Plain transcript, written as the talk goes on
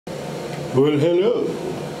Well, hello.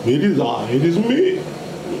 It is I. It is me.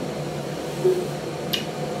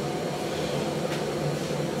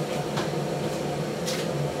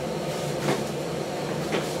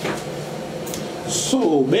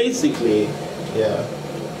 So basically, yeah.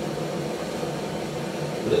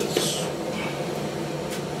 This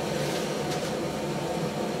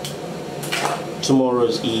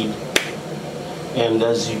tomorrow's Eid, and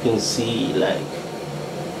as you can see, like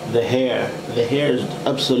the hair is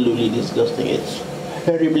absolutely disgusting. It's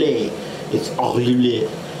horribly, it's ugly.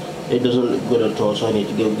 It doesn't look good at all. So I need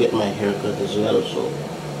to go get my hair cut as well. So,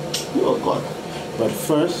 oh God! But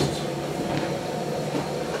first,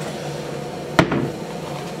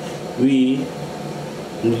 we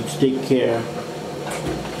need to take care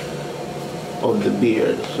of the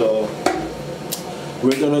beard. So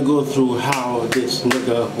we're gonna go through how this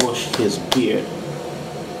nigga washed his beard.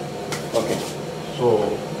 Okay, so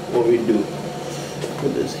what we do,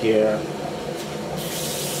 put this here,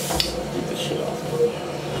 take the shit off.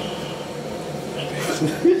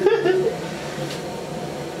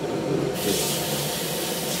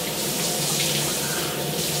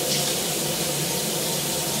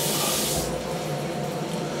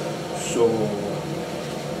 So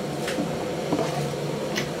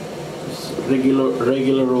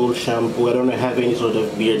regular old shampoo. I don't have any sort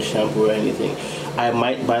of beard shampoo or anything. I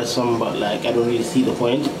might buy some, but like I don't really see the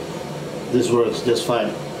point. This works just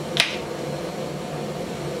fine.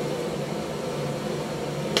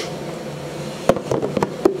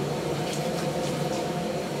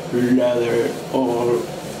 Lather it all.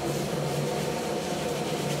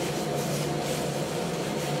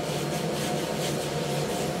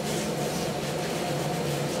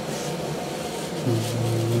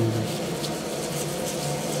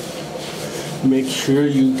 Make sure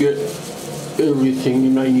you get everything. You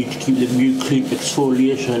know, you need to keep the beard clean.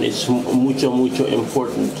 Exfoliation is mucho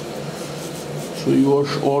important. So you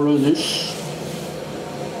wash all of this.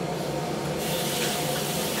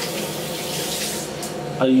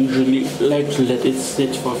 I usually like to let it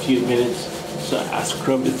sit for a few minutes, so I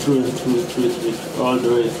scrub it through and through, all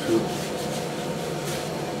the way through.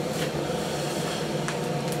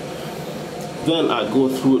 Then I go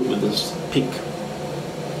through it with this pick.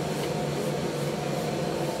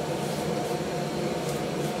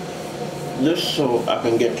 Just so I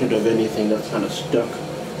can get rid of anything that's kind of stuck.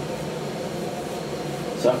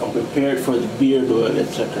 So I can prepare it for the beard oil,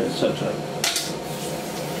 etc., etc.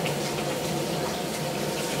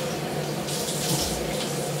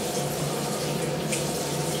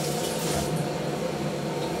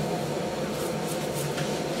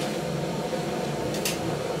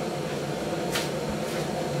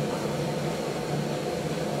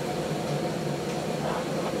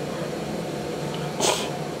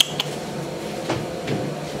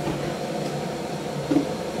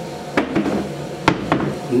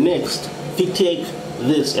 Next, if you take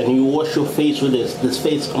this and you wash your face with this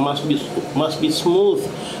face must be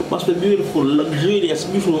smooth, must be beautiful, luxurious,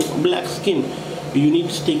 beautiful black skin. You need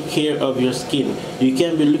to take care of your skin. You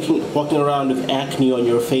can't be walking around with acne on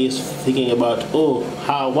your face, thinking about, oh,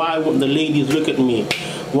 why won't the ladies look at me?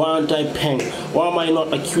 Why aren't I pink? Why am I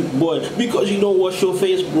not a cute boy? Because you don't wash your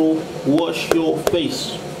face, bro. Wash your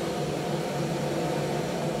face.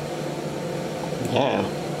 Yeah.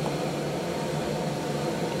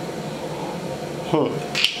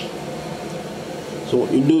 So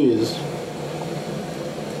what you do is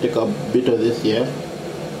take a bit of this here,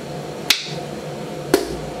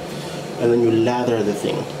 and then you lather the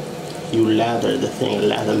thing. Lather.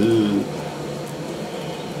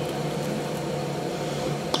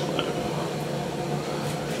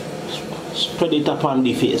 Spread it up on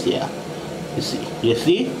the face, yeah. You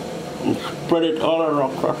see? Spread it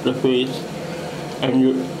all across the face, and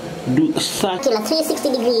you do such in a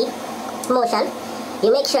 360-degree motion.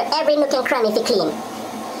 You make sure every nook and cranny is clean.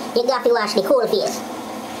 You got to wash the whole face.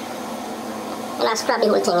 And I scrub the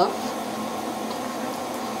whole thing, yeah?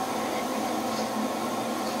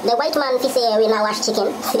 The white man fi say we now wash chicken.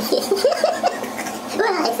 What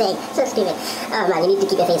am I saying? So stupid. Oh man, you need to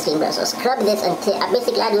keep your face clean, bro. So scrub this until,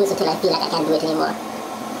 basically I do this until I feel like I can't do it anymore.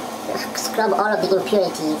 Scrub all of the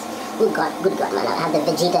impurities. Good God, man. I have the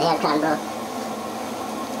Vegeta hair crown, bro.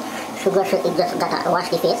 Sugar, you just gotta wash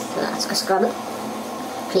the face. Scrub it.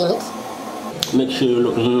 Clean it. Make sure you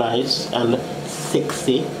look nice and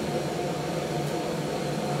sexy.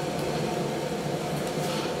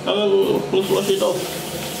 And let's wash it off.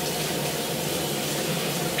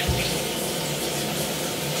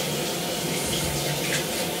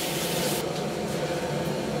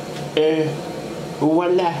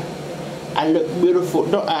 Voila. I look beautiful,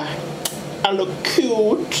 don't I? I look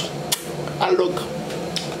cute. I look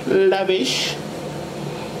Lavish.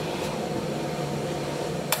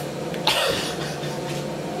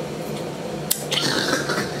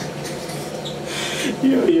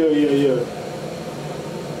 Yo.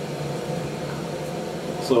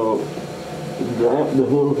 So, dry up the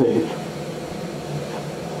whole thing.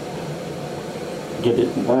 Get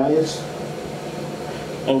it nice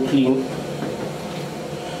and clean.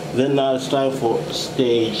 Then now it's time for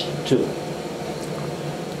stage 2.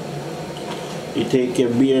 You take a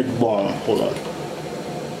beard balm. Hold on.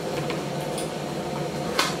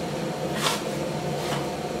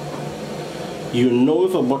 You know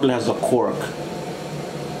if a bottle has a cork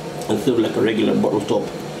instead of like a regular bottle top,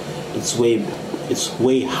 it's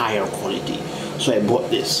way higher quality. So I bought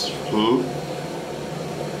this.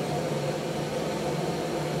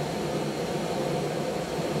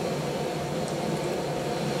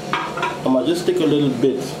 I'm gonna just take a little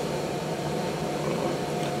bit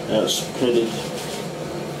and spread it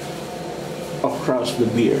across the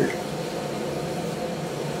beard.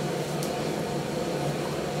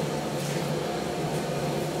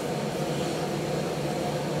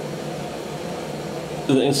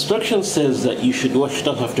 The instruction says that you should wash it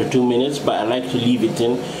off after 2 minutes, but I like to leave it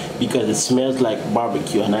in because it smells like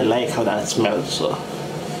barbecue and I like how that smells. So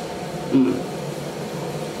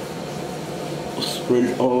spread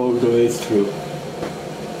it all the way through.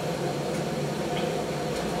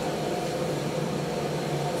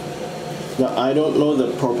 Now I don't know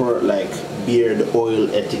the proper like beard oil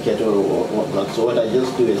etiquette or whatnot, so what I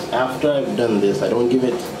just do is after I've done this, I don't give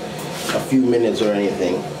it a few minutes or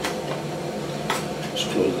anything.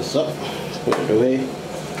 Close this up, put it away.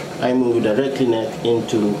 I move directly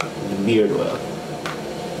into the beard oil.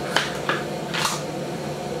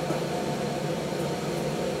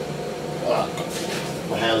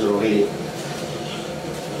 My hands are already.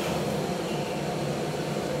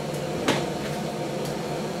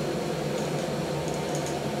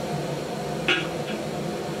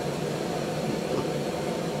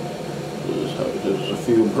 Just a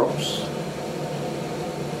few drops.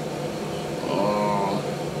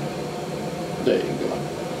 There you go.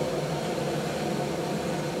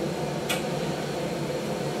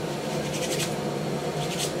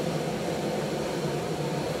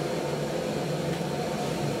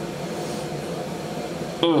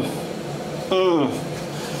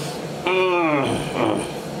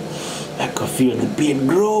 I can feel the beard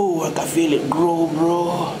grow. I can feel it grow,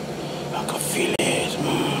 bro. I can feel it.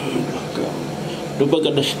 Don't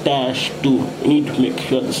forget the stash too. You need to make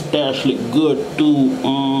sure the stash look good too.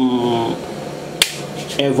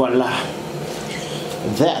 Et voila.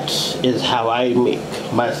 That is how I make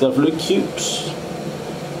myself look cute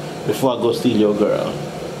before I go steal your girl.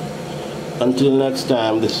 Until next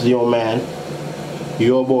time, this is your man,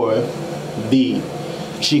 your boy, the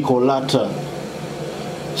Chicolata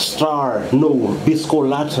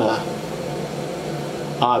Biscolata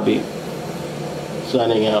Abi,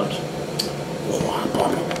 signing out.